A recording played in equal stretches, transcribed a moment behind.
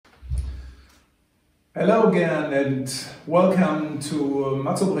Hello again and welcome to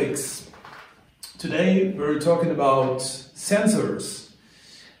Matzobrix. Today we're talking about sensors.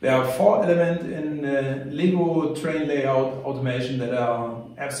 There are four elements in Lego train layout automation that are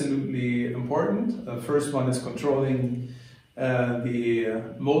absolutely important. The first one is controlling the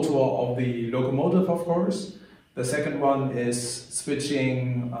motor of the locomotive, of course. The second one is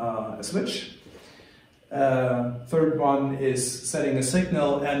switching a switch. Third one is setting a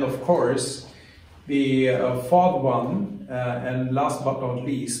signal, and of course the fourth one, and last but not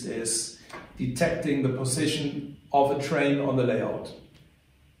least, is detecting the position of a train on the layout.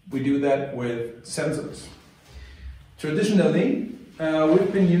 We do that with sensors. Traditionally,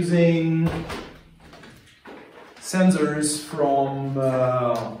 we've been using sensors from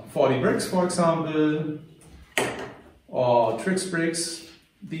 40Bricks, for example, or TrixBricks.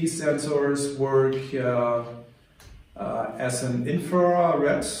 These sensors work as an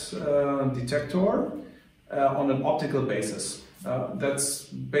infrared detector on an optical basis. That's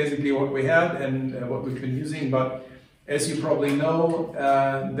basically what we had and what we've been using, but as you probably know,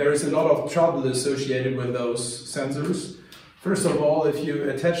 there is a lot of trouble associated with those sensors. First of all, if you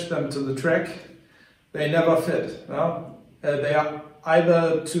attach them to the track, they never fit. They are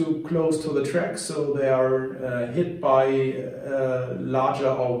either too close to the track, so they are hit by a larger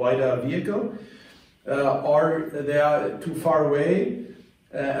or wider vehicle, or they are too far away,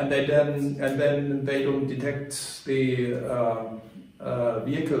 and then they don't detect the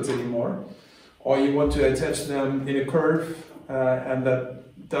vehicles anymore. Or you want to attach them in a curve, and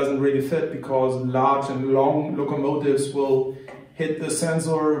that doesn't really fit because large and long locomotives will hit the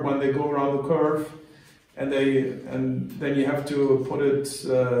sensor when they go around the curve, and then you have to put it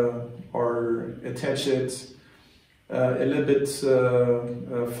or attach it a little bit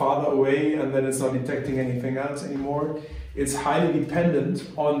farther away, and then it's not detecting anything else anymore. It's highly dependent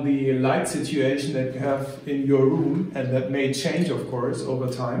on the light situation that you have in your room, and that may change, of course, over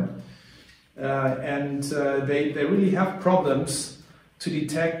time. They really have problems to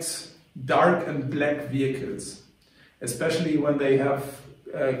detect dark and black vehicles, especially when they have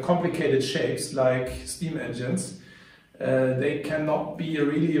complicated shapes like steam engines. They cannot be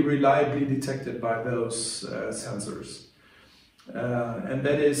really reliably detected by those sensors. And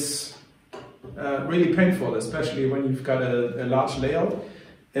that is really painful, especially when you've got a large layout.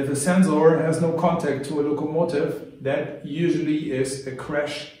 If a sensor has no contact to a locomotive, that usually is a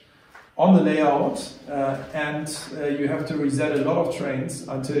crash on the layout, and you have to reset a lot of trains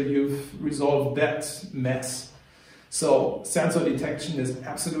until you've resolved that mess. So sensor detection is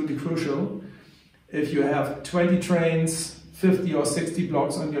absolutely crucial. If you have 20 trains, 50 or 60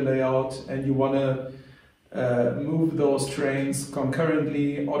 blocks on your layout, and you want to move those trains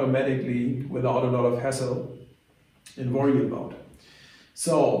concurrently, automatically, without a lot of hassle and worry about.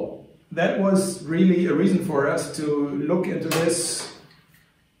 So that was really a reason for us to look into this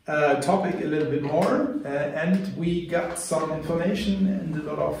topic a little bit more, and we got some information and a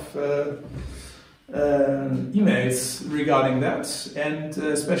lot of emails regarding that, and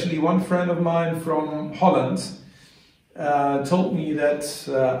especially one friend of mine from Holland told me that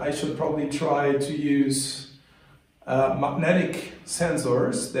I should probably try to use magnetic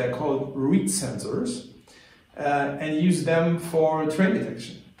sensors. They're called reed sensors, and use them for train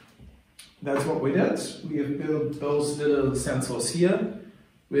detection. That's what we did. We have built those little sensors here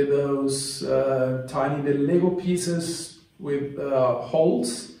with those tiny little Lego pieces with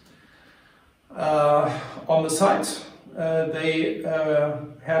holes on the side. They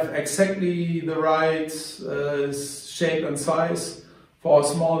have exactly the right shape and size for a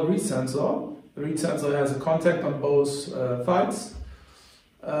small reed sensor. The reed sensor has a contact on both sides.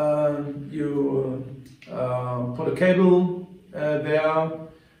 You put a cable there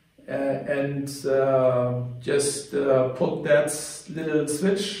and just put that little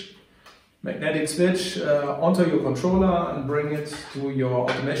switch, magnetic switch, onto your controller and bring it to your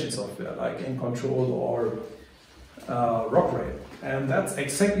automation software like InControl or Rockrail. And that's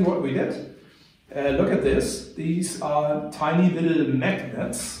exactly what we did. Look at this. These are tiny little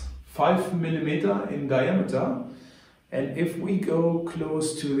magnets, 5 mm in diameter. And if we go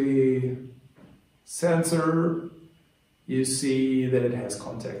close to the sensor, you see that it has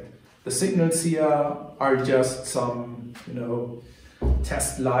contact. The signals here are just some,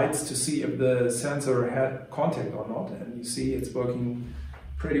 test lights to see if the sensor had contact or not, and you see it's working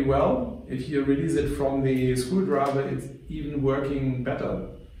pretty well. If you release it from the screwdriver, it's even working better,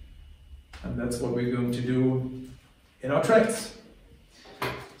 and that's what we're going to do in our tracks.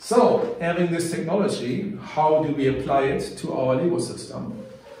 So, having this technology, how do we apply it to our Lego system?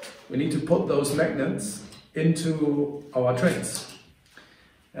 We need to put those magnets into our trains.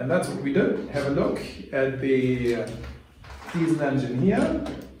 And that's what we did. Have a look at the diesel engine here.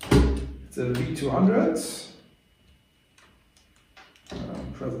 It's a V200.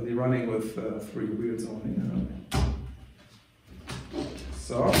 Presently running with 3 wheels only.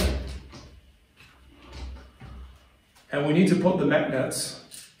 So, and we need to put the magnets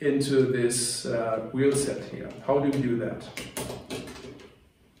into this wheel set here. How do we do that?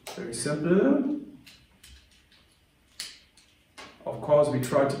 Very simple. Of course, we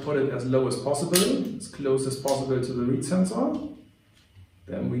try to put it as low as possible, as close as possible to the read sensor.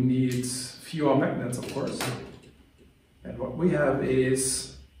 Then we need fewer magnets, of course. And what we have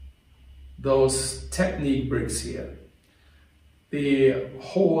is those Technic bricks here. The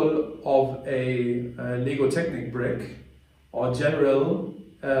whole of a Lego Technic brick, or in general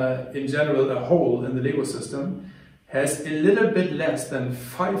a hole in the Lego system, has a little bit less than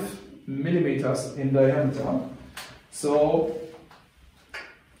 5 millimeters in diameter. So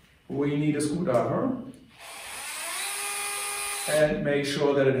we need a screwdriver and make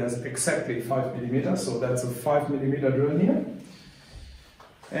sure that it has exactly 5 millimeters. So that's a 5 millimeter drill here.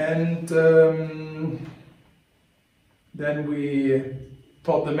 And then we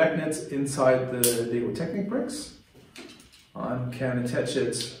put the magnets inside the Lego Technic bricks and can attach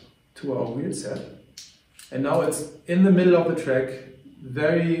it to our wheel set. And now it's in the middle of the track,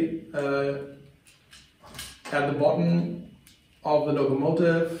 very at the bottom of the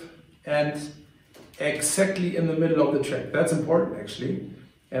locomotive and exactly in the middle of the track. That's important actually.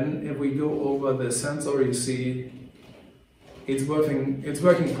 And if we go over the sensor, you see it's working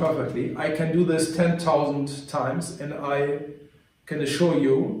perfectly. I can do this 10,000 times and I can assure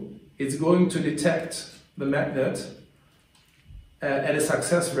you it's going to detect the magnet at a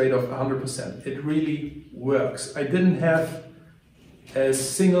success rate of 100%. It really works. I didn't have a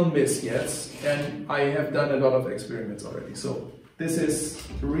single miss yet, and I have done a lot of experiments already. So this is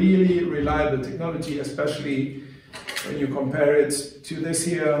really reliable technology, especially when you compare it to this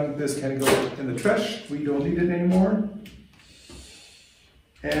here. This can go in the trash. We don't need it anymore.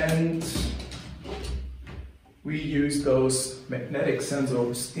 And we use those magnetic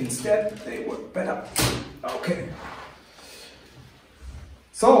sensors instead. They work better. Okay.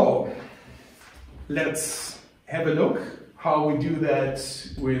 So let's have a look how we do that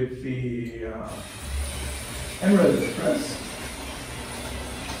with the Emerald Express.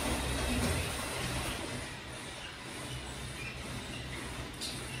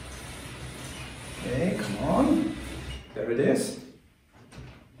 Okay, come on. There it is.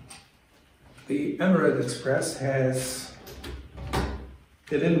 The Emerald Express has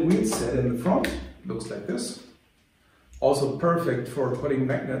a little wheel set in the front. Looks like this. Also perfect for putting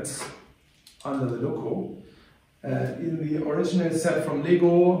magnets under the logo. In the original set from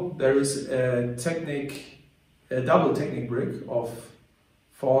Lego, there is a double Technic brick of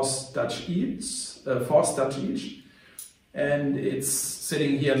 4 Dutch each, and it's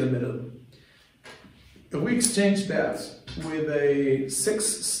sitting here in the middle. If we exchange that with a 6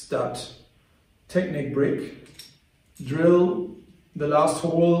 stud Technic brick, drill the last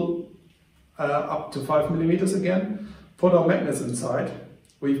hole up to 5 millimeters again, put our magnets inside,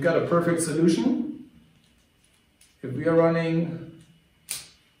 we've got a perfect solution. If we are running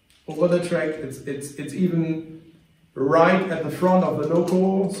over the track, it's even right at the front of the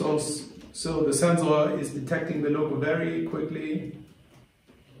loco, so the sensor is detecting the loco very quickly.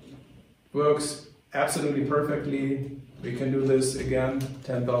 Works absolutely perfectly. We can do this again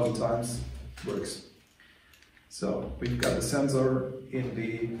 10,000 times. Works. So we've got a sensor in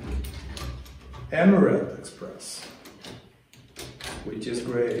the Emerald Express, which is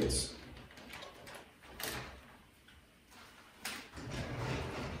great.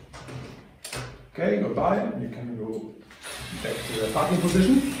 Okay, goodbye. You can go back to the parking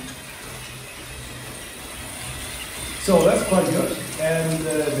position. So that's quite good. And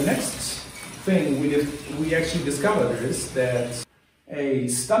the next thing we actually discovered is that a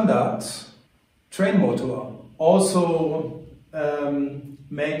standard train motor also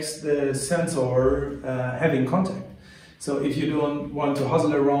makes the sensor having contact. So if you don't want to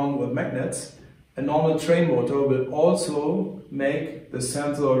hustle around with magnets, a normal train motor will also make the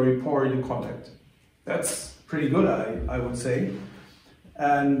sensor report your contact. That's pretty good, I would say,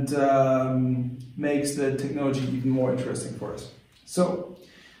 and makes the technology even more interesting for us. So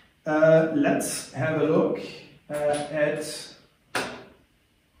let's have a look at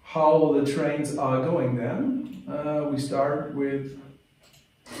how the trains are going then. We start with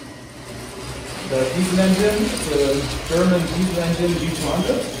the diesel engine, the German diesel engine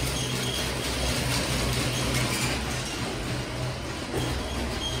V200.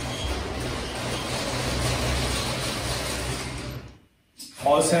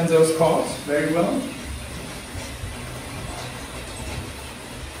 sensors caught very well.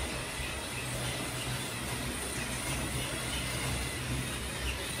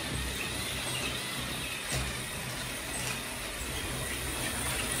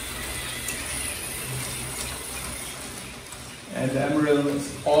 And the emerald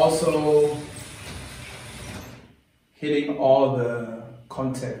is also hitting all the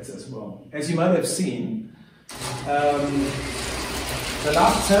contacts as well. As you might have seen, the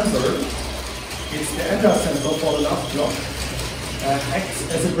last sensor, it's the enter sensor for the last block,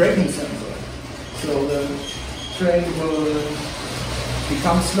 acts as a braking sensor. So the train will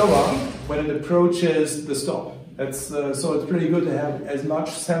become slower when it approaches the stop. So it's pretty good to have as much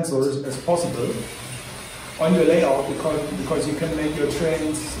sensors as possible on your layout because you can make your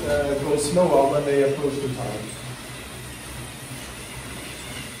trains go slower when they approach the target.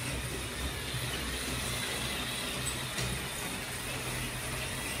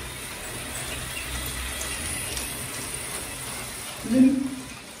 Blin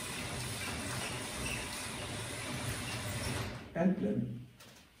and blin.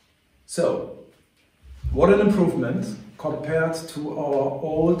 So, what an improvement compared to our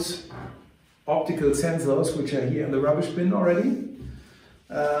old optical sensors, which are here in the rubbish bin already.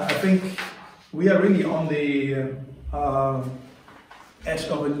 I think we are really on the edge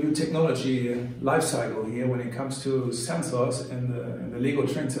of a new technology life cycle here when it comes to sensors in the LEGO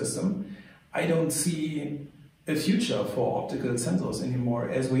train system. I don't see a future for optical sensors anymore,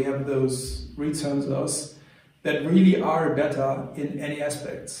 as we have those read sensors that really are better in any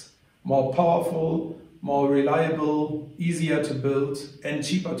aspects. More powerful, more reliable, easier to build and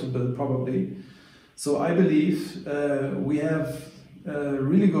cheaper to build probably. So I believe we have a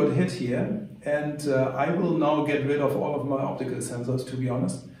really good hit here, and I will now get rid of all of my optical sensors, to be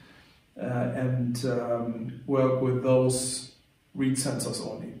honest, and work with those read sensors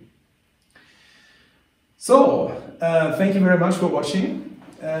only. So, thank you very much for watching.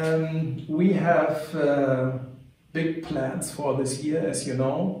 We have big plans for this year, as you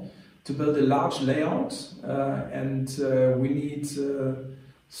know, to build a large layout, and we need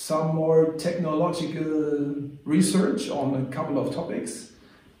some more technological research on a couple of topics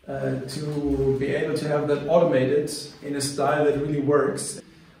to be able to have that automated in a style that really works.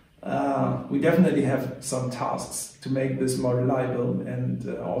 We definitely have some tasks to make this more reliable and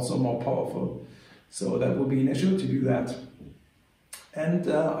also more powerful. So that will be an issue to do that.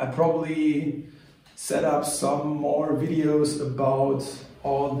 And I probably set up some more videos about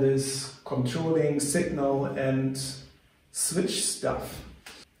all this controlling signal and switch stuff.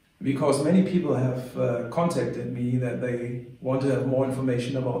 Because many people have contacted me that they want to have more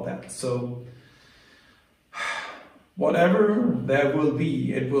information about that. So whatever there will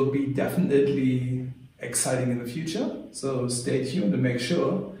be, it will be definitely exciting in the future. So stay tuned and make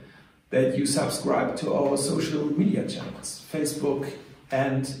sure that you subscribe to our social media channels, Facebook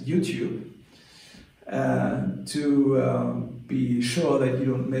and YouTube, to be sure that you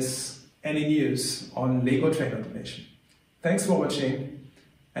don't miss any news on LEGO Train Automation. Thanks for watching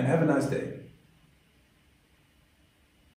and have a nice day.